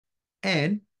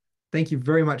And thank you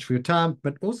very much for your time.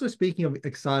 But also speaking of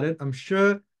excited, I'm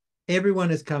sure everyone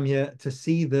has come here to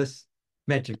see this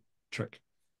magic trick.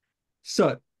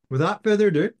 So without further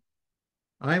ado,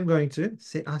 I'm going to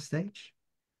set our stage.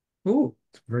 Oh,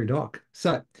 it's very dark.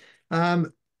 So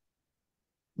um,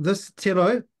 this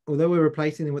tello, although we're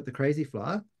replacing them with the crazy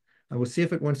flower, I will see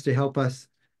if it wants to help us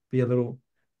be a little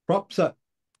prop. So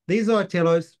these are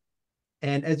tellos.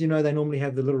 And as you know, they normally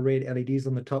have the little red LEDs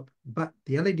on the top, but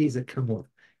the LEDs have come off.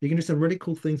 You can do some really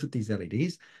cool things with these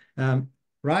LEDs.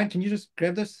 Ryan, can you just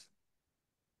grab this?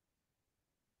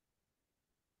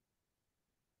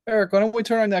 Eric, why don't we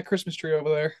turn on that Christmas tree over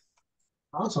there?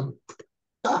 Awesome.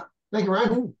 Ah, thank you, Ryan.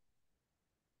 Oh,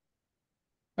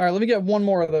 All right, let me get one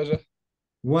more of those.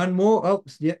 one more. Oh,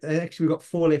 yeah, actually, we've got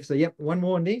four left. So, yep, one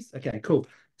more on these. Okay, cool.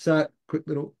 So, quick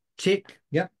little check.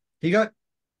 Yep, here you go.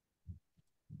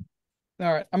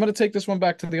 All right, I'm going to take this one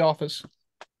back to the office.